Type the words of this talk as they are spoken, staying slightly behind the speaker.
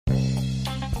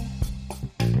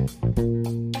He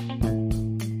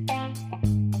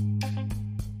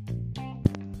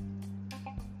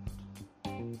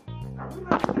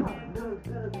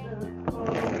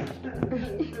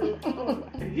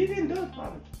didn't do it,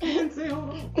 Father. He didn't say hold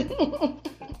on.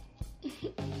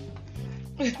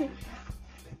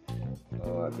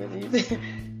 Oh, I bet you.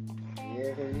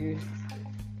 Yeah, cause you.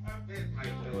 I bet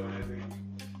Mike Miller has it.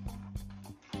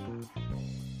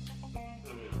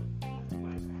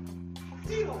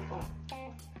 Zero phone.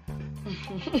 I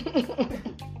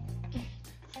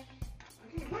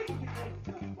can't wait to get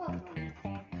that fuck on me.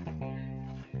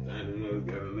 I didn't know he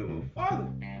got a little father.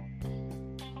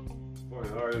 Boy,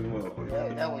 hard as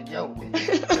motherfucker. That was Joe.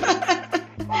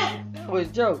 That was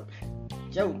Joe.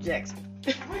 Joe Jackson.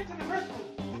 Wait to the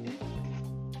restroom.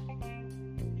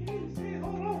 You didn't say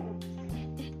hold on.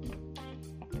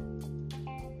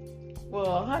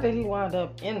 Well, how did he wind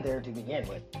up in there to begin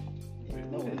with?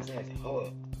 Nobody says, hold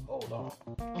on. Hold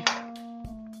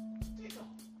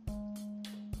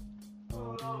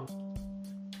on.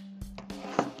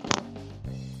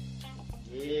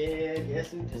 Yeah,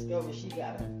 guess who discovered she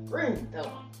got a green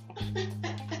thumb?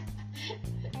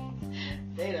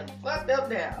 They done fucked up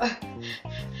now.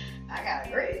 I got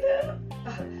a green thumb.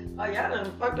 Oh, y'all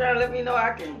done fucked around and let me know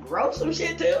I can grow some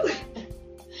shit too?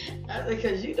 I said,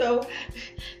 cause you know,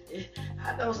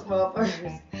 I know some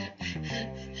motherfuckers.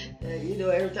 You know,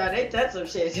 every time they touch some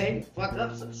shit, they fuck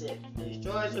up some shit.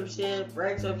 Destroy some shit,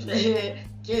 break some shit,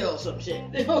 kill some shit.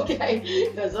 Okay?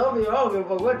 Cause some people don't give a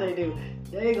fuck what they do.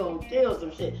 They gonna kill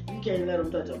some shit. You can't let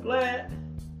them touch a plant,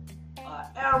 an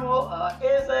animal, an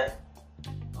insect,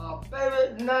 a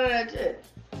baby, none of that shit.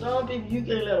 Some people, you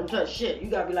can't let them touch shit. You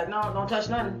gotta be like, no, don't touch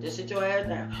nothing. Just sit your ass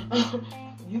down.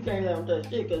 You can't let them touch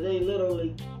shit because they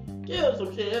literally kill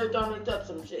some shit every time they touch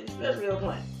some shit, especially a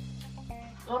plant.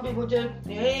 Some people just,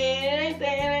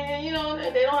 you know,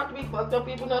 they don't have to be fucked up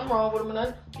people, nothing wrong with them or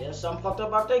nothing. There's something fucked up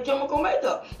about their chemical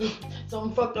makeup.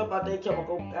 Something fucked up about their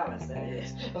chemical balance, that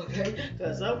is. Okay?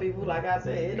 Because some people, like I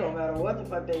said, it don't matter what the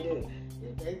fuck they do.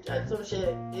 If they touch some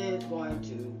shit, it's going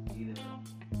to either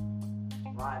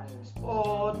rotten,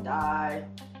 spoil, die.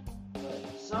 But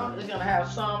it's going to have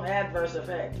some adverse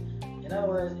effect. In other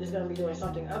words, it's going to be doing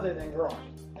something other than growing.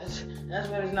 That's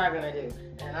what it's not gonna do.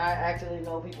 And I actually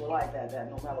know people like that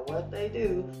no matter what they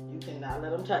do, you cannot let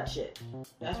them touch shit.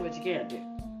 That's what you can't do.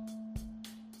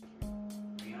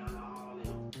 Beyond all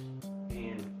them.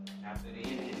 And after they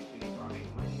ended it, they started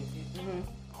making money and shit.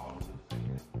 All of them.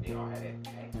 They all had that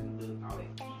acting look, all that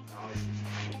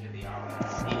shit. They all had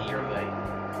skinnier,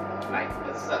 like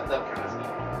the sucked up kind of skin.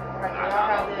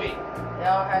 Right, they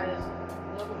all had this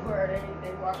look where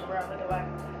they walk around looking like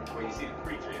Where you see the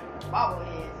creature in.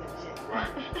 bobbleheads and shit. Right.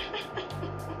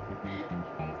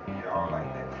 They're all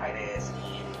like that tight ass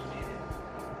skin and shit.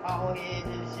 Bobbleheads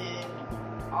and shit.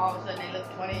 All of a sudden they look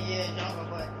 20 years younger,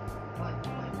 but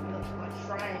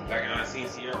strange. Like when I seen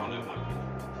Sierra on that one picture,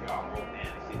 she all broke down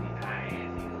and shit, these high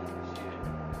ass heels and shit.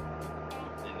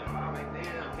 And I'm like,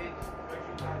 damn, bitch, first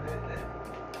you got that,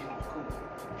 you was cool.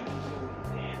 You was cool,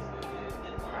 dancing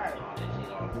and all that shit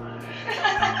all the time.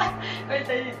 They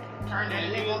say you turn that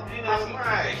lip up, you know,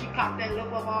 right. She cocked that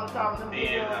lip up all the time.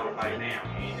 Then I was like, damn, you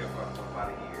ain't here for about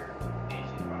a year. Then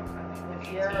she about, I think,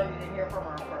 Sierra, you didn't hear from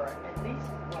her for at least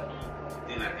what?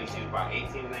 Then I think she was about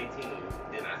 18, 19.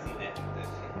 Then I seen that shit.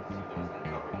 She was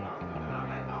uncovering all of them. And I'm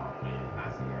like, oh man,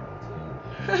 I see her too.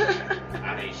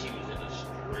 I think she was in a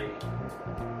straight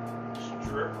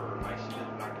stripper. Like she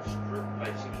looked like a strip.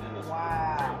 Like she was in a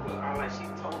stripper. But I like she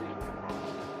totally went from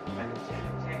like a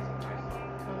Janet Jackson type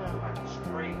song. Like a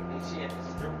straight. And she had the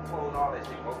strip clothes, all that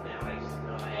shit broke down. Like she's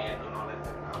on the ad and all that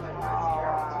stuff. I was like, I see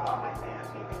her too. I'm like, damn,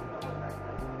 she ain't gonna look like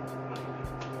that.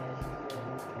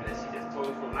 And then she just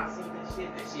totally from not seeing this shit.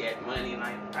 And she had money,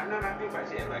 like, I know not think about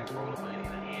she had like a roll of money in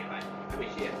her hand. Like, I mean,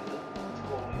 she had to look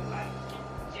totally like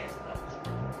just up.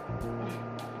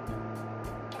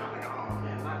 I'm like, oh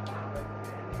man, not like that.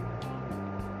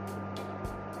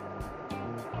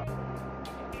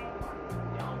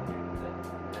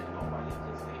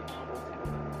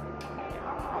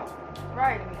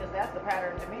 Right, because that's the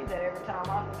pattern to me that every time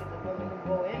I look at the women who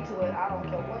go into it, I don't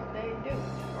care what they do.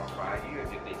 For 5 years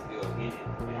if they still in it.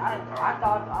 I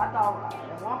thought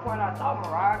at one point I thought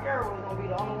Mariah Carey was gonna be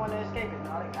the only one to escape it.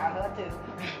 No, they got her too.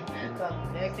 Because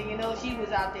next thing you know, she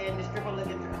was out there in the stripper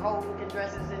looking whole looking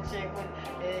dresses and shit with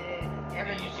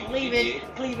every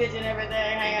cleavage and everything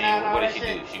hanging out. What all did that she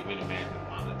shit. do? She went back to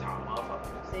one of the top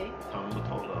motherfuckers. See? Tommy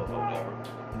Mottola or whatever.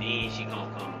 Then she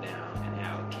gonna come down and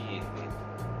have a kid with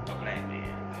a black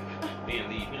man. Then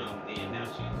leave him. Then now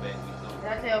she's back with some.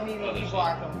 That tell me these people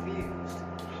are confused.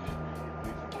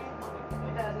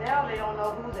 Because now they don't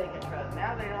know who they can trust.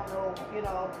 Now they don't know,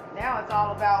 now it's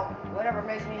all about whatever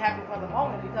makes me happy for the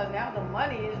moment, because now the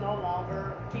money is no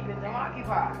longer keeping them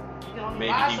occupied. You can only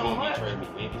buy so much.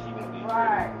 Maybe she won't be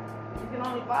right. You can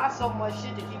only buy so much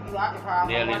shit to keep you occupied.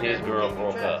 Nelly and his girl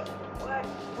broke up. What?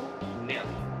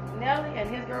 Nelly and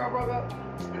his girl broke up? The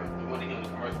one that hit the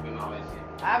commercial and all that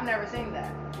shit. I've never seen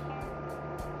that.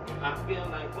 I feel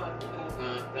like what?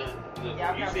 Look,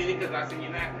 Yeah, you seen it because I seen you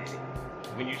laughing at it.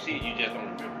 When you see it, you just don't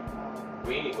remember.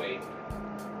 But anyway,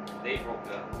 they broke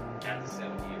up after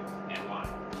 7 years. And why?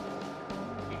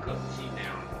 Because she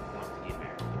now wants to get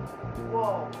married.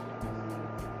 Whoa.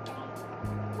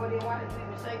 Well, then why did you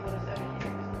even say with the 7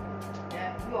 years?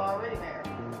 That you already married.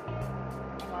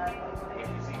 Right? If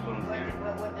you see what I'm saying.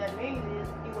 But what that means is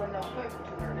he wasn't no faithful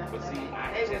to her. That's But what see,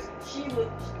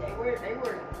 they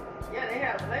were, yeah, they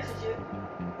had a relationship,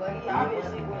 but he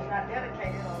obviously was not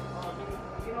dedicated on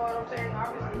you know what I'm saying?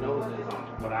 Obviously, I know this,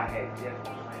 but I had just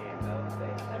was saying the other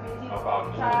day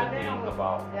about doing the thing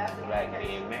about black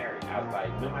being married. I was like,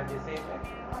 remember I just said that?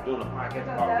 Doing a podcast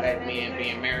about black men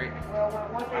being married. Well,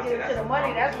 once they get into the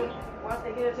money, once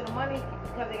they get into the money,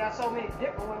 because they got so many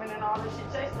different women and all this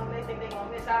shit chasing them, they think they're going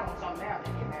to miss out on something now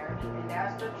they get married. And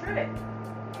that's the trick.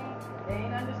 They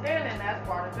ain't understanding that's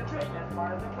part of the trick. That's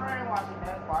part of the brainwashing.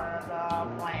 That's part of the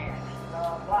plan,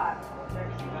 the plot.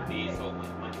 You need so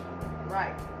much money.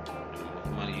 Right.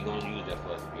 Money you're gonna use that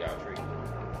for us to be out treating.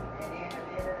 And at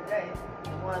the end of the day,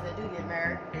 the ones that do get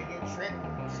married, they get tricked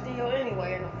still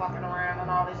anyway, and fucking around and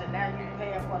all this, and now you're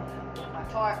paying for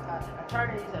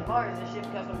attorneys and lawyers and shit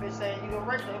because some bitch saying you a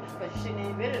raped her because you shouldn't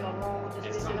even been in no room with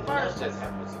this bitch in the first place. Just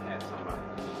happens to have somebody.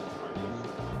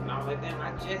 No, but then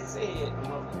I just said, we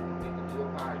can do a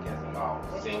podcast about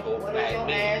single black men. What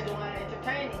is your ass doing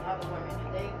entertaining other women?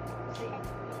 See,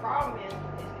 the problem is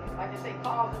like they say,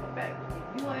 cause and effect.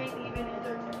 If you ain't even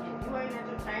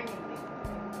entertaining me,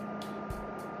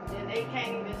 then they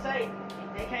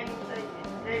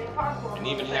ain't possible. And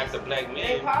even half the black men. It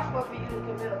ain't possible for you to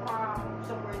commit a crime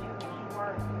somewhere you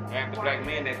weren't. Half the black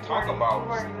men that talk about.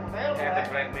 Half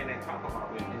the black men that talk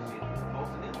about women and shit. Most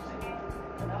of them single.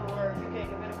 In other words, you can't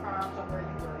commit a crime somewhere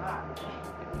you were not.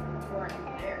 You weren't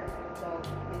even there. So,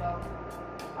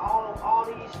 all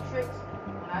these tricks,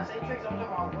 when I say tricks, I'm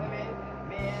talking about women,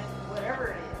 men,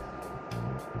 whatever it is.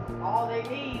 All they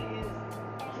need is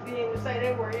to be able to say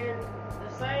they were in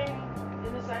the same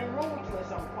room with you at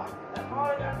some point. That's all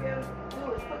they gotta be able to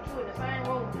do is put you in the same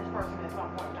room with this person at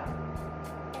some point in time.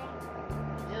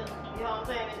 Just, you know what I'm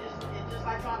saying? It's just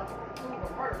like trying to prove a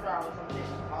murder trial or some shit.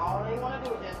 All they want to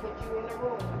do is just put you in the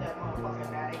room with that motherfucker.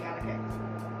 Now they got a case.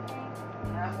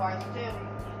 And that's why you tell me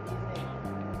these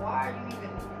niggas, why are you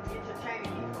even entertaining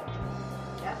these folks?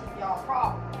 That's y'all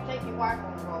problem. Take your wife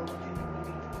on the road with you.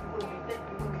 You wouldn't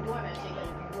be doing that shit, because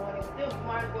if you're doing it with them, you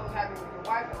might as well have it with your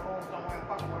wife in the room somewhere and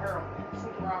fucking with her,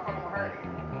 sneaking around fucking with her there.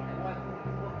 And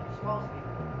what you're supposed to be.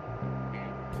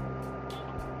 And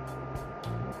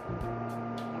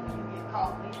when you get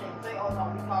caught, these things say, oh no,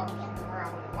 we caught him sneaking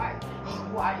around with his wife.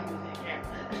 Why you was in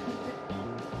camera?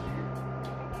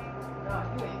 No,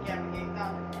 you ain't camera getting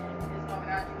caught. It's coming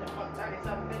out you the fuck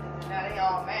 30-something bitches, and now they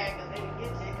all mad because they didn't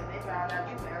get shit because they found out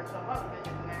you married some other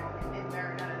bitches, and now they didn't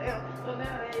marry none of them. So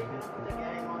now they ain't gonna put the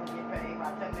game on to get paid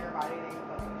by telling everybody they ain't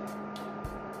fucking with you.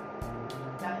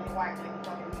 Telling your wife they can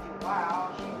fucking with you. Wow,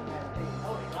 she was married to you. No,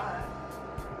 they lying.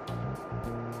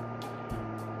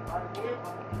 But they did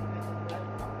fucking with these bitches,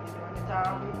 but during the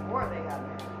time before they got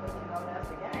married. But that's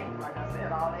the game. Like I said,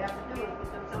 all they have to do is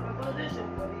put themselves in position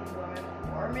for these women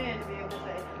or men to be able to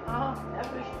say,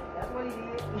 that's what he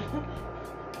did.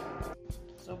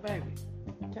 So baby,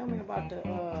 tell me about the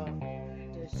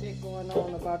shit going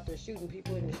on about the shooting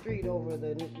people in the street over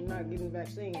the not getting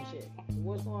vaccine shit.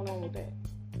 What's going on with that?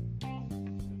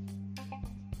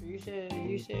 You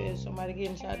said somebody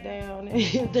getting shot down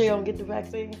if they don't get the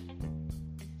vaccine.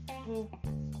 You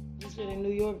said in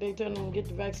New York they telling them to get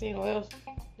the vaccine or else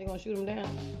they gonna shoot them down.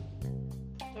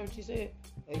 That's what you said?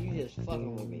 Or you just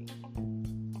fucking with me?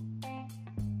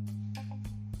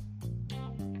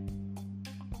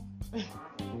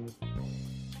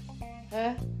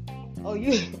 Huh? Oh,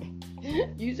 you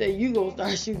say you gonna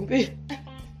start shooting people?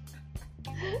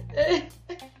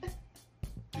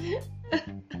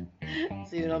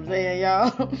 See what I'm saying,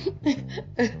 y'all?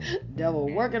 Devil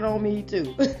working on me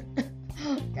too.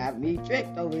 Got me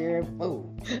tricked over here, fool.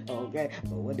 Okay,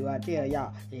 but what do I tell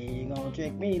y'all? He ain't gonna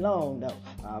trick me long though.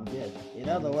 I'm just, in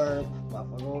other words,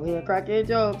 motherfucker over here cracking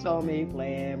jokes on me,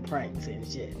 playing pranks and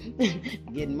shit,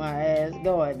 getting my ass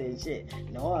going and shit.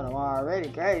 Knowing I'm already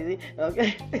crazy.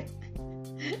 Okay.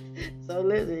 So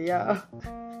listen, y'all.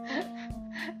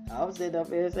 I'm sitting up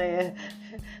here saying,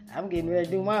 I'm getting ready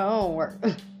to do my own work.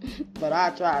 But I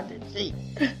tried to cheat.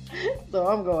 So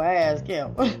I'm going to ask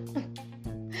him.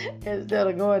 Instead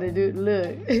of going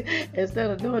to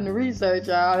instead of doing the research,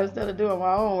 y'all, instead of doing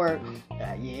my own work,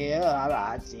 I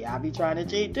be trying to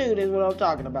cheat too. This is what I'm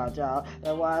talking about, y'all.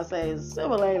 That's why I say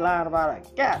Sybil ain't lying about a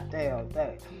goddamn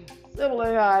thing. Sybil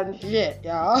ain't hiding shit,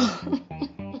 y'all.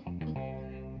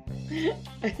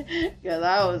 Because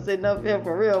I was sitting up here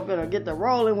for real, finna get the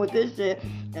rolling with this shit.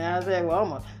 And I said,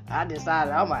 well, I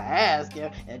decided I'm going to ask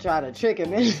him and try to trick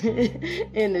him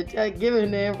into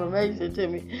giving the information to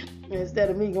me instead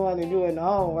of me going and doing the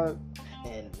homework.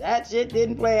 And that shit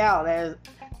didn't play out as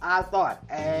I thought,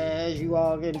 as you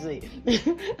all can see.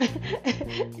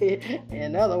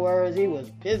 In other words, he was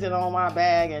pissing on my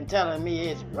bag and telling me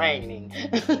it's raining.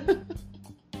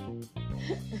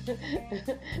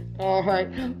 All right.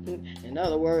 In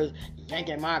other words,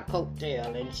 yanking my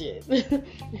coattail and shit.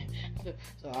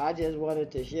 So I just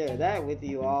wanted to share that with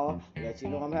you all. Let you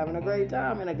know I'm having a great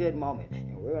time and a good moment,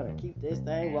 and we're gonna keep this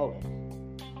thing rolling.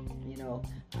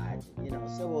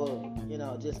 Sybil,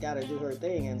 just got to do her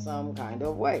thing in some kind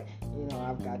of way.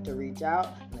 I've got to reach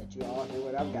out, let you all hear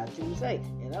what I've got to say.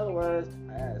 In other words,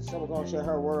 Sybil gonna share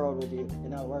her world with you.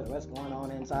 In other words, what's going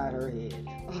on inside her head.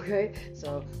 Okay,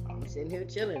 so I'm sitting here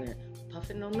chilling and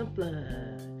puffing on the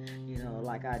blood,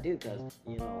 like I do, because,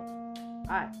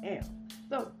 I am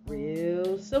the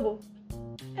real Sybil,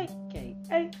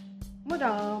 a.k.a.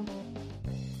 Madame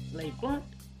Lay Blunt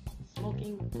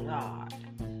Smoking Blood.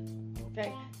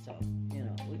 Okay, so,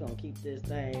 we're going to keep this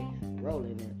thing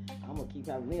rolling, and I'm going to keep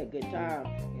having me a good time,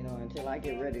 until I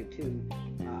get ready to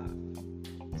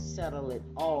settle it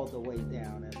all the way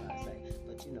down, as I say.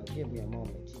 But, give me a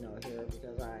moment, here,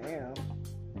 because I am,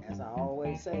 as I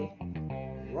always say,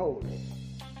 rolling.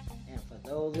 And for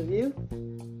those of you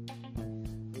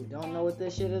who don't know what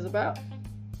this shit is about,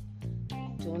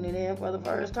 tuning in for the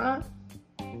first time,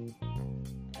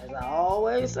 as I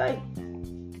always say,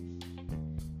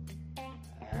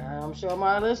 I'm sure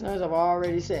my listeners have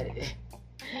already said it.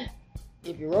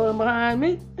 If you're rolling behind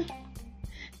me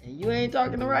and you ain't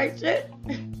talking the right shit,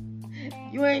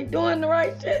 you ain't doing the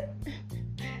right shit,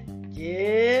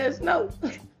 just know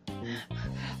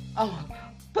I'm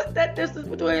gonna put that distance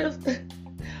between us.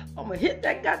 I'm gonna hit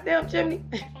that goddamn chimney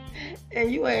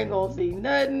and you ain't gonna see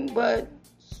nothing but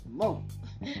smoke.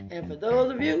 And for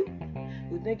those of you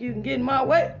who think you can get in my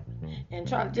way and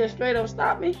try to just straight up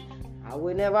stop me, I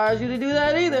wouldn't advise you to do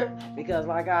that either, because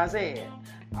like I said,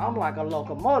 I'm like a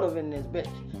locomotive in this bitch,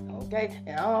 okay?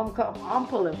 And I'm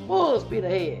pulling full speed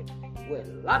ahead with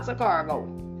lots of cargo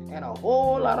and a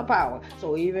whole lot of power.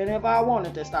 So even if I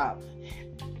wanted to stop,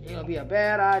 it'll be a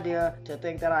bad idea to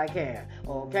think that I can,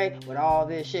 okay? With all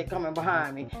this shit coming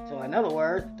behind me. So in other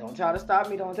words, don't try to stop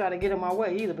me. Don't try to get in my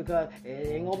way either, because it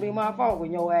ain't gonna be my fault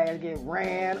when your ass get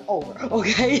ran over,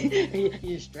 okay?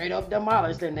 You straight up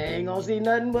demolished, and they ain't gonna see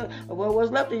nothing but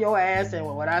what's left of your ass. And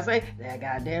what I say, that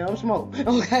goddamn smoke,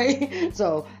 okay?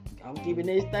 So I'm keeping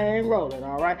this thing rolling,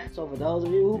 all right? So for those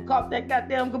of you who caught that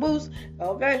goddamn caboose,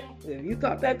 okay? If you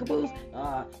caught that caboose,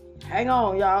 hang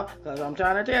on, y'all, because I'm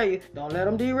trying to tell you, don't let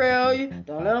them derail you.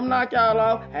 Don't let them knock y'all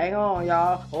off. Hang on,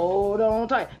 y'all. Hold on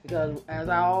tight, because as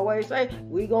I always say,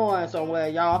 we going somewhere,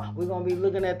 y'all. We're going to be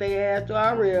looking at their ass to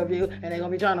our rear view, and they're going to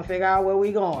be trying to figure out where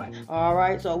we going. All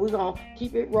right, so we're going to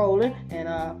keep it rolling, and,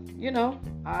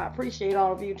 I appreciate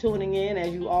all of you tuning in,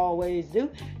 as you always do,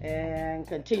 and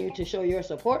continue to show your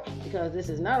support, because this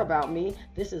is not about me.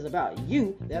 This is about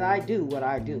you, that I do what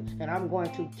I do, and I'm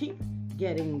going to keep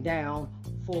getting down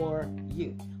for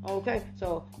you. Okay,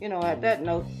 so at that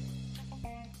note,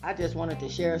 I just wanted to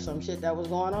share some shit that was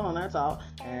going on, that's all.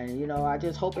 And I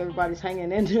just hope everybody's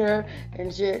hanging in there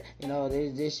and shit.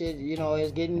 This shit,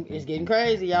 is getting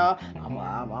crazy, y'all.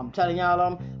 I'm telling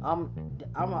y'all,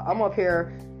 I'm up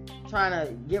here trying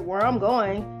to get where I'm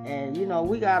going, and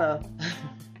we got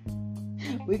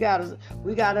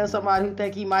somebody who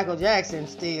think he Michael Jackson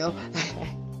still.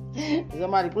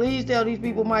 Somebody please tell these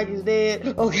people Mike is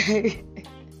dead, okay?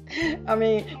 I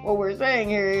mean, what we're saying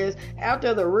here is,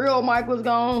 after the real Mike was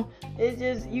gone,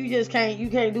 you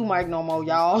can't do Mike no more,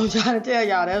 y'all. I'm trying to tell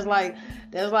y'all, that's like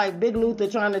Big Luther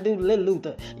trying to do Little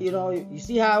Luther. You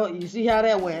see how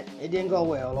that went? It didn't go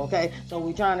well, okay? So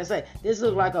we're trying to say, this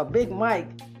is like a big Mike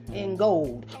in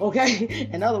gold, okay?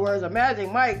 In other words,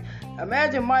 imagine Mike,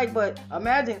 but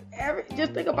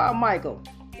just think about Michael.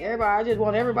 Everybody, I just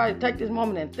want everybody to take this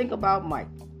moment and think about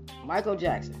Michael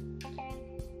Jackson.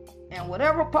 And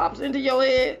whatever pops into your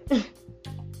head,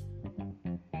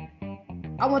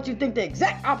 I want you to think the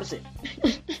exact opposite.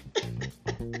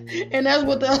 And that's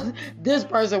what this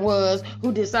person was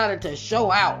who decided to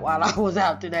show out while I was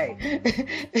out today.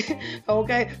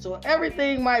 Okay, so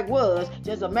everything Mike was,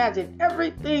 just imagine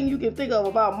everything you can think of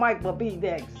about Mike but be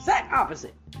the exact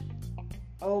opposite.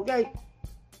 Okay?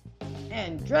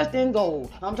 And dressed in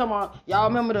gold. I'm talking about, y'all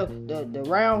remember the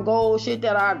round gold shit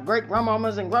that our great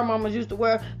grandmamas and grandmamas used to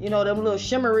wear? You know, them little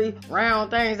shimmery round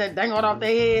things that dangled off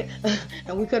their head.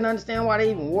 And we couldn't understand why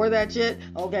they even wore that shit.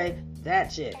 Okay,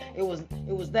 that shit. It was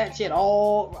that shit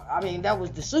all, I mean, that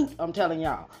was the suit, I'm telling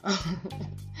y'all.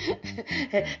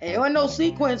 It wasn't no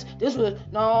sequence. This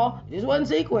wasn't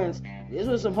sequence. This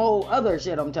was some whole other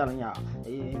shit, I'm telling y'all.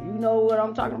 If you know what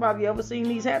I'm talking about, if you ever seen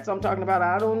these hats I'm talking about,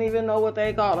 I don't even know what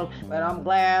they call them, but I'm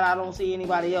glad I don't see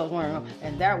anybody else wearing them,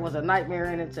 and that was a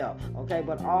nightmare in itself. Okay,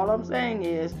 but all I'm saying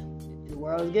is, the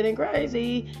world is getting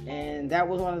crazy, and that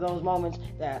was one of those moments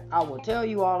that I will tell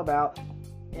you all about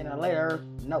in a later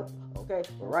note. Okay,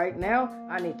 but right now,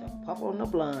 I need to puff on the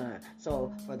blunt.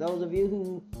 So, for those of you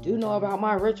who do know about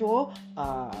my ritual,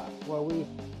 where we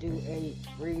do a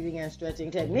breathing and stretching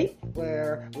technique,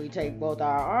 where we take both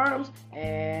our arms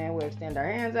and we extend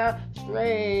our hands out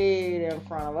straight in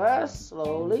front of us,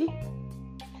 slowly.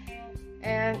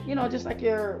 And, just like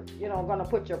you're, going to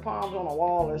put your palms on a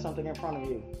wall or something in front of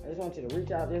you. I just want you to reach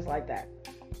out just like that.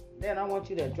 Then I want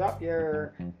you to drop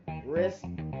your wrists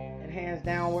and hands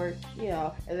downward,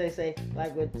 as they say,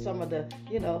 like with some of the,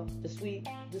 the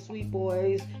sweet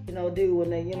boys, do when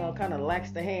they, kind of lax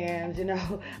the hands,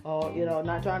 or,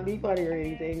 not trying to be funny or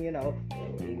anything,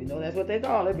 even though that's what they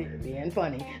call it, being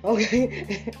funny,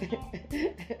 okay?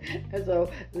 And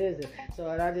so, listen,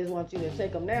 and I just want you to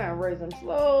take them down and raise them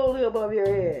slowly above your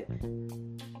head,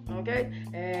 okay?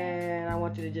 And I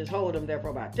want you to just hold them there for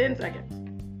about 10 seconds.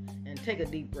 Take a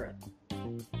deep breath.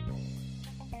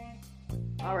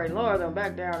 All right, lower them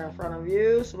back down in front of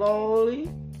you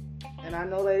slowly. And I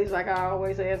know, ladies, like I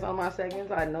always say in some of my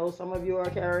segments, I know some of you are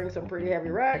carrying some pretty heavy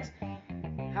racks.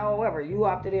 However, you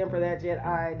opted in for that jet.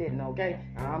 I didn't, okay?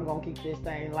 I'm going to keep this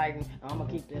thing light. I'm going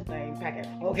to keep this thing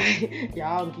packing, okay?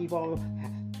 Y'all can keep on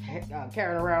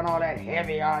carrying around all that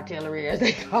heavy artillery, as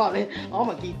they call it. I'm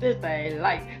going to keep this thing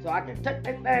light so I can tuck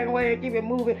that thing away and keep it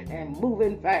moving and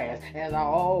moving fast, as I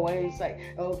always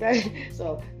say, okay?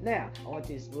 So now, I want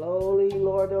you to slowly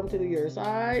lower them to your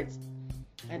sides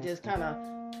and just kind of,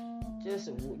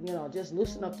 just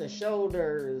loosen up the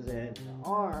shoulders and the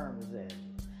arms and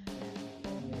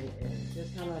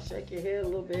just kind of shake your head a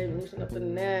little bit, loosen up the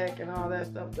neck and all that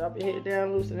stuff. Drop your head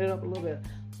down, loosen it up a little bit.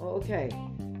 Okay.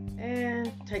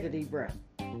 And take a deep breath.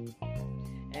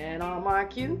 And on my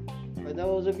cue, for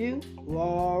those of you who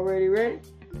are already ready,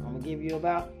 I'm going to give you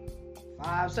about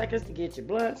 5 seconds to get your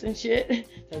blunts and shit.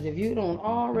 Because if you don't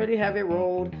already have it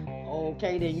rolled,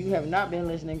 okay, then you have not been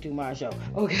listening to my show.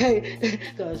 Okay?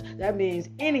 Because that means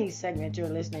any segment you're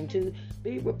listening to,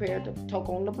 be prepared to toke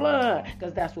on the blunt.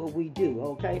 Because that's what we do,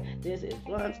 okay? This is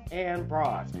Blunts and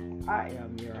Broads. I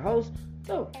am your host,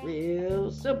 The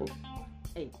Real Simple,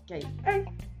 a.k.a.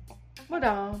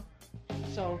 Madame.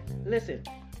 So, listen,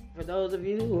 for those of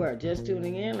you who are just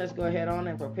tuning in, let's go ahead on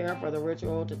and prepare for the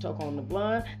ritual to toke on the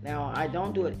blunt. Now, I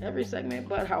don't do it every segment,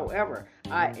 but however,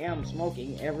 I am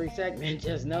smoking every segment.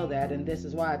 Just know that, and this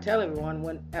is why I tell everyone,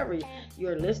 whenever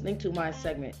you're listening to my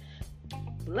segment,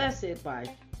 bless it by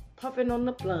puffing on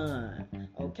the blunt,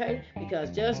 okay? Because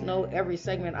just know every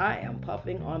segment I am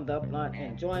puffing on the blunt,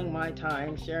 enjoying my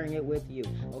time, sharing it with you,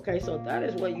 okay? So that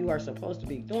is what you are supposed to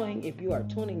be doing if you are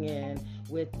tuning in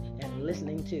with and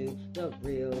listening to The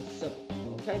Real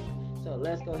Simple, okay? So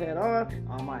let's go ahead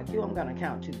on my cue. I'm gonna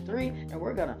count 2, 3, and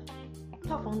we're gonna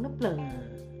puff on the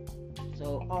blunt.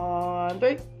 So on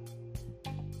 3,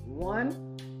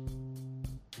 1,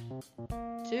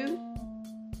 2,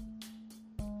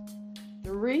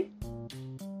 3,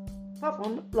 puff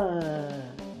on the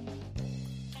blunt.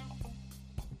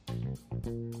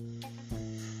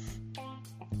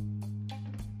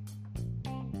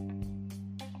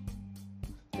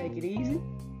 Take it easy.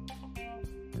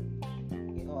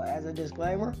 As a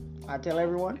disclaimer, I tell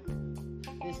everyone,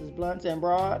 this is Blunts and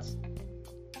Broads,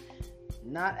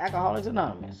 not Alcoholics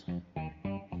Anonymous.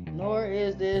 Nor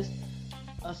is this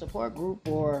a support group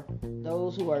for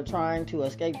those who are trying to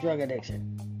escape drug addiction.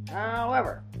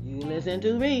 However, you listen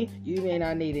to me, you may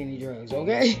not need any drugs,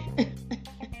 okay?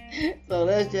 So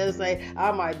let's just say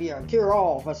I might be a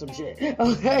cure-all for some shit,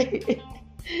 okay?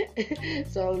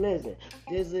 So listen,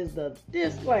 this is the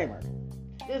disclaimer.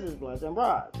 This is Blunts and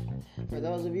Broads. For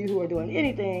those of you who are doing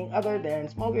anything other than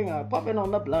smoking or puffing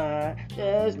on the blunt,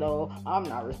 just know I'm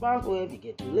not responsible if you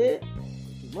get too lit,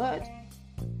 too much.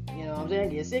 You know what I'm saying?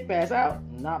 Get sick, pass out,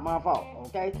 not my fault,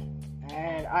 okay?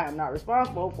 And I am not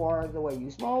responsible for the way you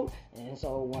smoke. And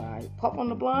so when I puff on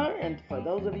the blunt, and for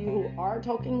those of you who are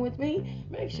toking with me,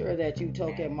 make sure that you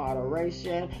toke in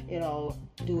moderation.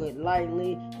 Do it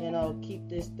lightly. Keep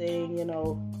this thing,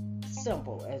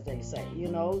 simple, as they say,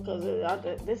 because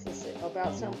this is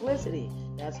about simplicity.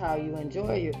 That's how you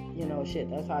enjoy your, shit.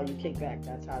 That's how you kick back.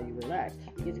 That's how you relax.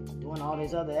 You get doing all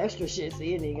this other extra shit,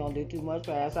 see, and you're going to do too much,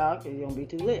 pass out, because you're going to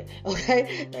be too lit,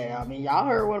 okay? And, y'all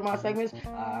heard one of my segments.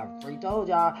 Free told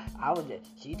y'all,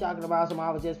 she talking about something,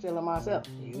 I was just feeling myself.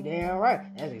 You damn right.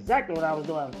 That's exactly what I was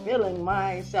doing, feeling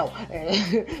myself.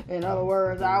 In other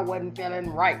words, I wasn't feeling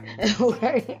right,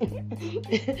 okay?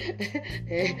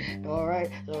 All right,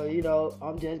 so,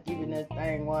 I'm just keeping this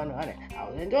thing 100. I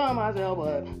was enjoying myself,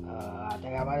 but I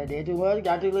think I might have did too much,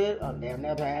 got too lit, damn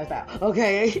near passed out.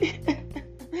 Okay.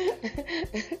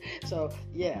 So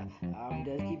yeah, I'm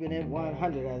just keeping it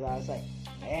 100, as I say,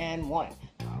 and one.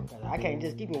 Because I can't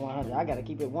just keep it 100. I gotta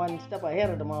keep it one step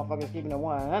ahead of the motherfuckers keeping it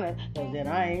 100. Because then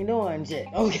I ain't doing shit.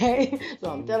 Okay?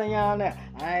 So I'm telling y'all now,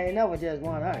 I ain't never just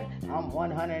 100. I'm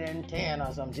 110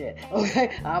 or some shit.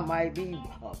 Okay? I might be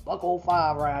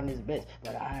 $105 around this bitch,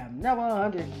 but I am never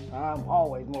 100. I'm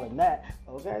always more than that.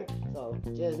 Okay? So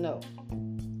just know,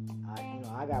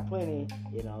 I got plenty,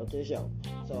 to show.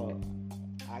 So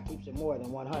I keeps it more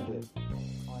than 100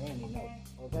 on any note.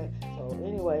 Okay? So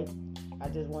anyway, I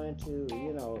just wanted to,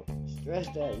 stress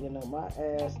that, my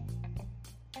ass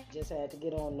just had to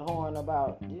get on the horn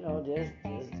about, just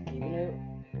keeping it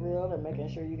real and making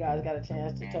sure you guys got a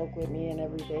chance to talk with me and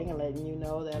everything, and letting you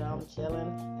know that I'm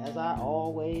chilling, as I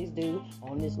always do,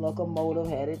 on this locomotive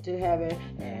headed to heaven,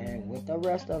 and with the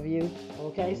rest of you.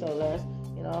 Okay, so let's,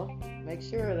 make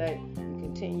sure that you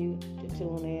continue to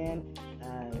tune in,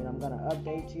 and I'm going to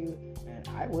update you, and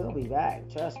I will be back,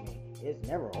 trust me. It's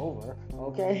never over,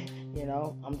 okay?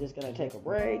 I'm just going to take a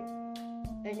break,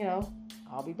 and,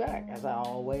 I'll be back, as I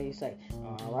always say.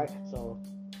 All right? So,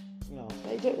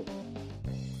 stay tuned.